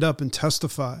stand up and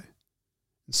testify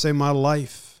and say, my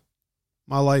life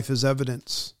is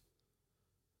evidence.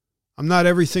 I'm not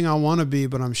everything I want to be,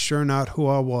 but I'm sure not who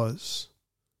I was.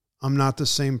 I'm not the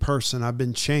same person. I've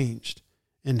been changed.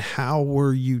 And how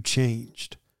were you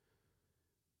changed?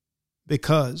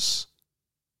 Because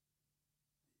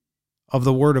of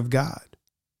the Word of God.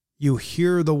 You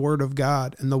hear the Word of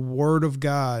God, and the Word of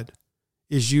God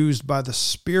is used by the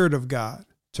Spirit of God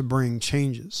to bring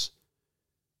changes.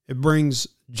 It brings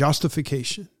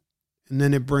justification, and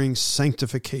then it brings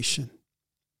sanctification.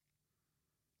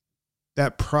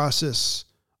 That process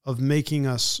of making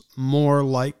us more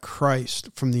like Christ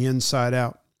from the inside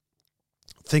out.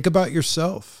 Think about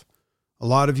yourself. A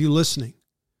lot of you listening.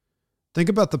 Think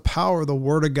about the power the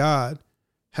Word of God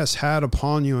has had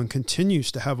upon you and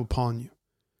continues to have upon you.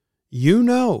 You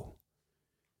know,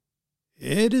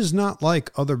 it is not like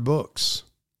other books.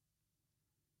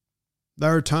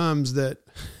 There are times that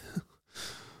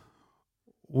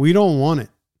we don't want it.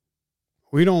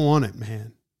 We don't want it,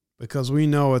 man, because we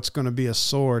know it's going to be a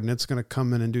sword and it's going to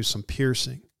come in and do some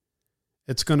piercing.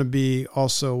 It's going to be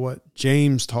also what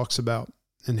James talks about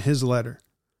in his letter.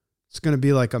 It's going to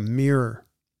be like a mirror.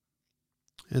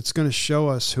 It's going to show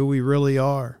us who we really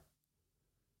are.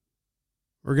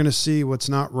 We're going to see what's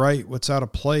not right, what's out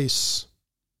of place.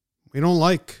 We don't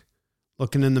like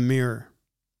looking in the mirror,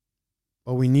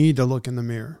 but we need to look in the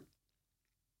mirror.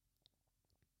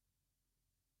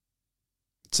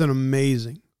 It's an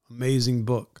amazing, amazing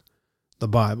book. the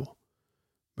Bible,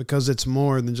 because it's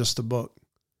more than just a book.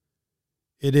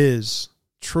 It is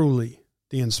truly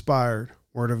the inspired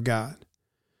Word of God.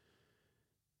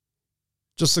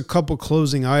 Just a couple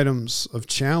closing items of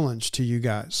challenge to you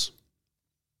guys.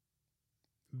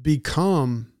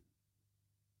 Become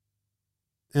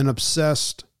an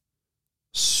obsessed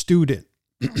student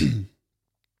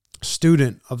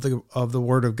of the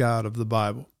Word of God, of the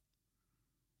Bible.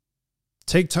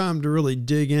 Take time to really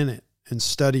dig in it and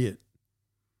study it,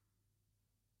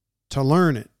 to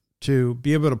learn it, to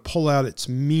be able to pull out its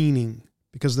meaning,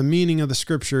 because the meaning of the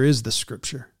Scripture is the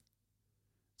Scripture.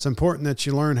 It's important that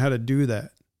you learn how to do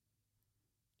that.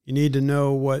 You need to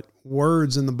know what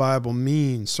words in the Bible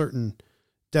mean, certain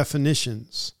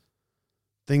definitions,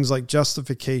 things like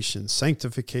justification,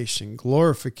 sanctification,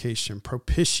 glorification,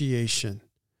 propitiation,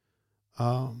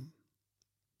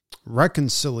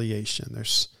 reconciliation.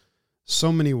 There's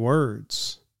so many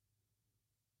words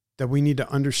that we need to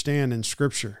understand in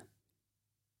Scripture.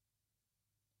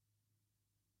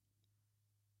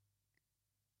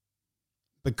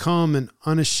 Become an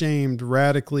unashamed,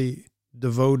 radically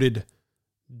devoted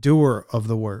doer of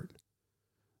the Word.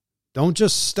 Don't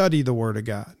just study the Word of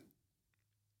God.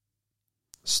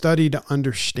 Study to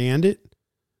understand it,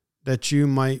 that you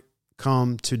might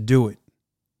come to do it,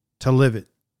 to live it.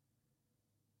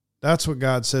 That's what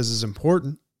God says is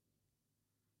important.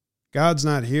 God's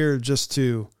not here just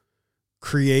to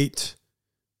create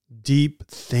deep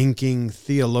thinking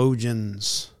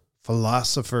theologians,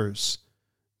 philosophers.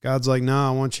 God's like, no,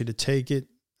 I want you to take it,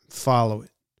 follow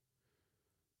it.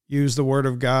 Use the Word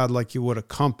of God like you would a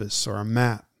compass or a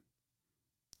map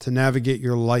to navigate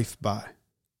your life by.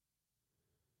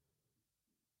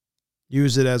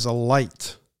 Use it as a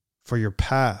light for your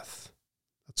path.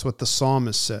 That's what the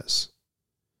psalmist says.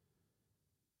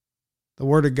 The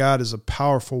Word of God is a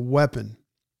powerful weapon.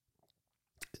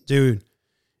 Dude,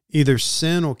 either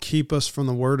sin will keep us from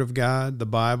the Word of God, the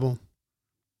Bible,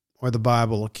 or the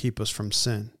Bible will keep us from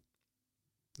sin.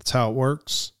 That's how it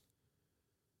works.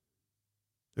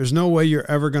 There's no way you're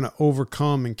ever going to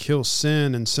overcome and kill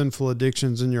sin and sinful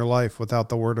addictions in your life without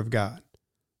the Word of God.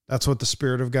 That's what the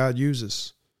Spirit of God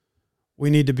uses. We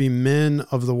need to be men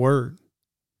of the Word.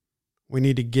 We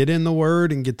need to get in the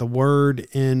Word and get the Word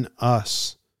in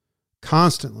us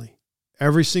constantly,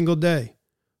 every single day.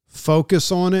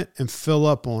 Focus on it and fill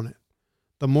up on it.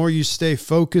 The more you stay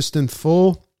focused and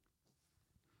full,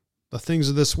 the things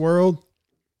of this world,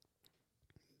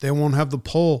 they won't have the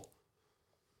pull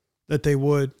that they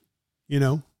would,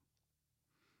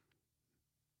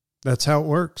 That's how it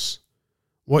works.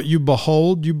 What you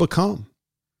behold, you become.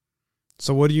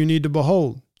 So what do you need to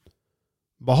behold?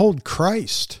 Behold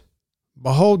Christ.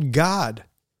 Behold God.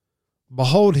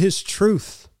 Behold His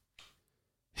truth,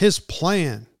 His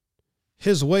plan,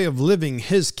 His way of living,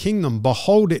 His kingdom.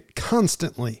 Behold it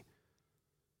constantly.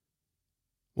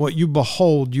 What you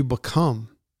behold, you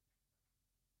become.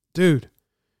 Dude,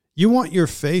 you want your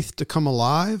faith to come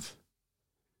alive?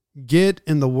 Get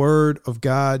in the Word of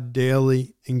God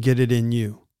daily and get it in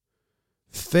you.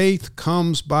 Faith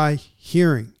comes by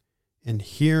hearing, and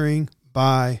hearing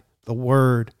by the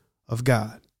Word of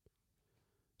God.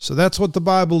 So that's what the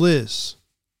Bible is.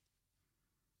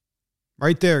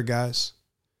 Right there, guys.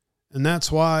 And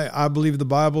that's why I believe the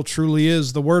Bible truly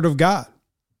is the Word of God.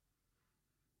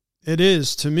 It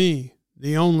is, to me,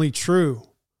 the only true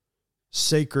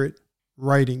sacred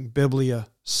writing, Biblia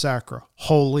Sacra,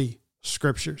 holy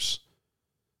scriptures.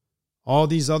 All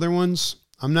these other ones,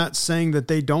 I'm not saying that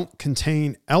they don't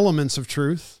contain elements of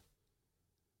truth.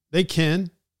 They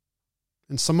can,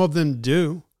 and some of them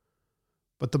do,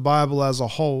 but the Bible as a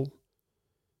whole,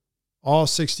 all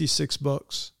 66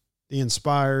 books, the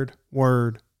inspired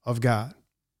Word of God.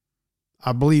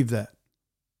 I believe that.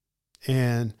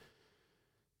 And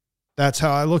that's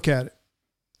how I look at it.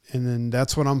 And then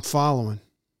that's what I'm following.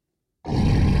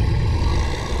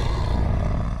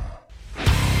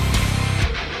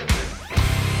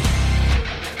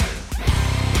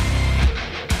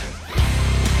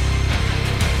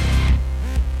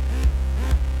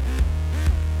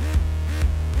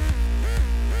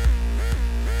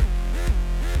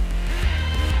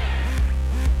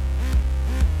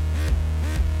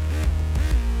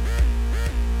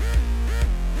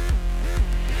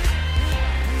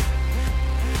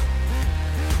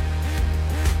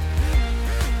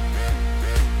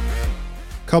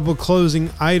 Couple closing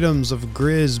items of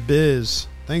Grizz Biz.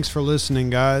 Thanks for listening,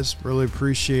 guys. Really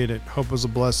appreciate it. Hope it was a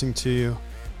blessing to you.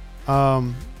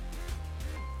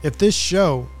 If this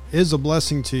show is a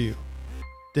blessing to you,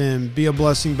 then be a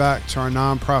blessing back to our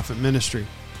nonprofit ministry.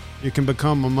 You can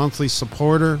become a monthly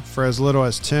supporter for as little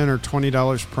as $10 or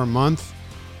 $20 per month.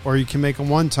 or you can make a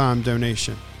one-time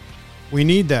donation. We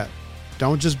need that.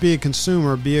 Don't just be a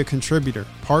consumer, be a contributor.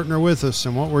 Partner with us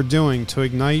in what we're doing to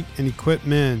ignite and equip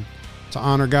men to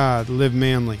honor God, live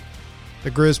manly. The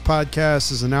Grizz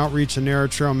Podcast is an outreach of Narrow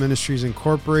Trail Ministries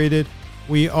Incorporated.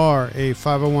 We are a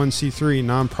 501c3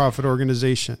 nonprofit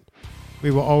organization. We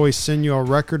will always send you a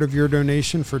record of your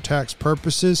donation for tax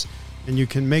purposes, and you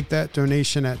can make that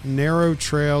donation at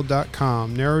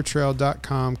narrowtrail.com.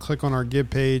 Narrowtrail.com. Click on our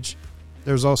Give page.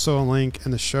 There's also a link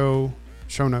in the show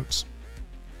notes.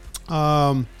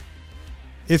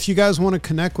 If you guys want to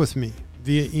connect with me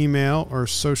via email or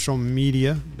social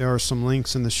media, there are some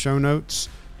links in the show notes.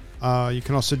 You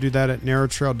can also do that at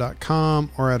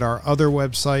narrowtrail.com or at our other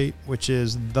website, which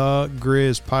is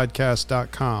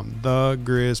thegrizzpodcast.com.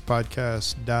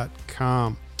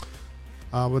 Thegrizzpodcast.com.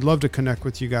 Would love to connect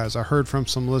with you guys. I heard from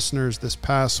some listeners this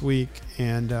past week,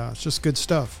 and it's just good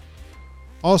stuff.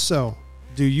 Also,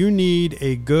 do you need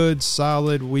a good,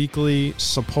 solid weekly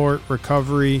support,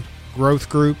 recovery, growth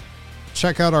group?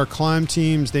 Check out our climb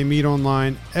teams. They meet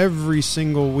online every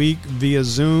single week via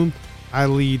Zoom. I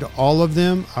lead all of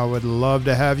them. I would love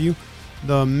to have you.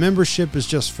 The membership is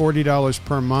just $40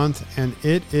 per month, and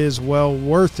it is well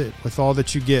worth it with all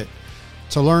that you get.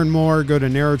 To learn more, go to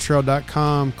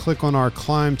narrowtrail.com, click on our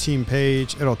climb team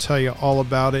page. It'll tell you all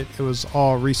about it. It was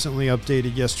all recently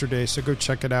updated yesterday, so go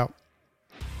check it out.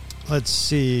 Let's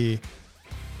see.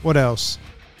 What else?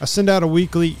 I send out a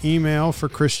weekly email for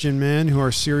Christian men who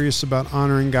are serious about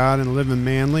honoring God and living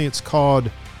manly. It's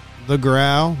called The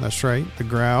Growl. That's right, The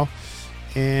Growl.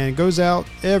 And it goes out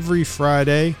every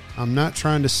Friday. I'm not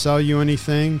trying to sell you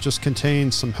anything, just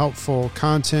contains some helpful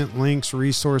content, links,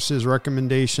 resources,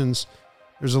 recommendations.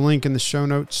 There's a link in the show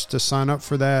notes to sign up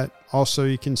for that. Also,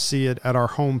 you can see it at our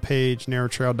homepage,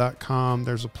 narrowtrail.com.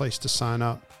 There's a place to sign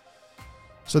up.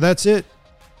 So that's it.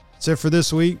 That's it for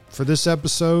this week, for this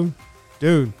episode.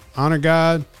 Dude, honor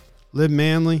God, live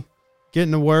manly, get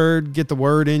in the Word, get the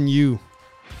Word in you.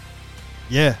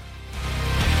 Yeah.